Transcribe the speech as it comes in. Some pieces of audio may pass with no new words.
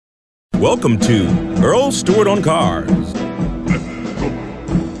Welcome to Earl Stewart on Cars.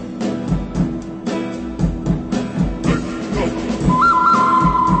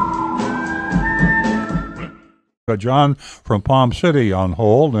 John from Palm City on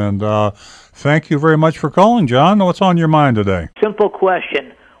hold, and thank you very much for calling, John. What's on your mind today? Simple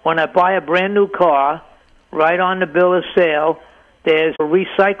question. When I buy a brand new car, right on the bill of sale, there's a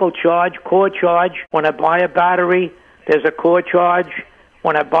recycle charge, core charge. When I buy a battery, there's a core charge.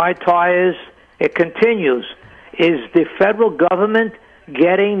 When I buy tires, it continues. Is the federal government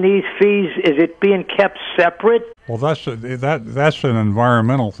getting these fees? Is it being kept separate? Well, that's an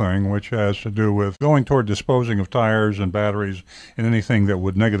environmental thing, which has to do with going toward disposing of tires and batteries and anything that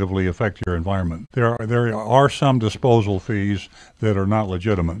would negatively affect your environment. There are some disposal fees that are not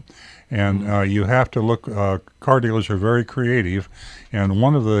legitimate, and you have to look. Car dealers are very creative, and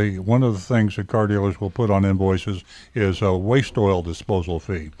one of the things that car dealers will put on invoices is a waste oil disposal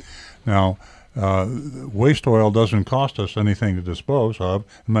fee. Now, waste oil doesn't cost us anything to dispose of.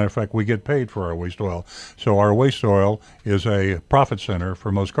 As a matter of fact, we get paid for our waste oil. So our waste oil is a profit center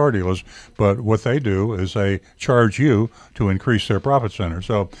for most car dealers, but what they do is they charge you to increase their profit center.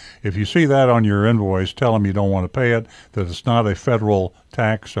 So if you see that on your invoice, tell them you don't want to pay it, that it's not a federal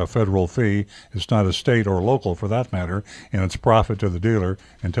tax, a federal fee, it's not a state or local for that matter, and it's profit to the dealer,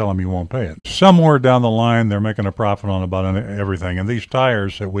 and tell them you won't pay it. Somewhere down the line, they're making a profit on about everything, and these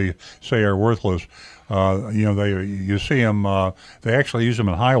tires that we say are worthless, you see them, they actually use them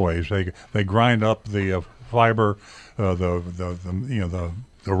in highways. They grind up the fiber, the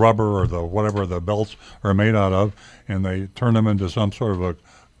rubber or the whatever the belts are made out of, and they turn them into some sort of a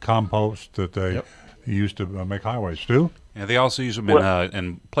compost that they use to make highways too. Yeah, they also use them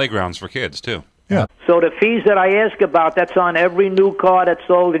in playgrounds for kids too. Yeah. So the fees that I ask about, that's on every new car that's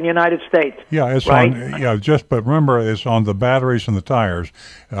sold in the United States. Yeah, it's right? but remember, it's on the batteries and the tires.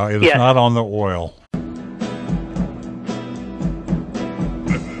 It is not on the oil.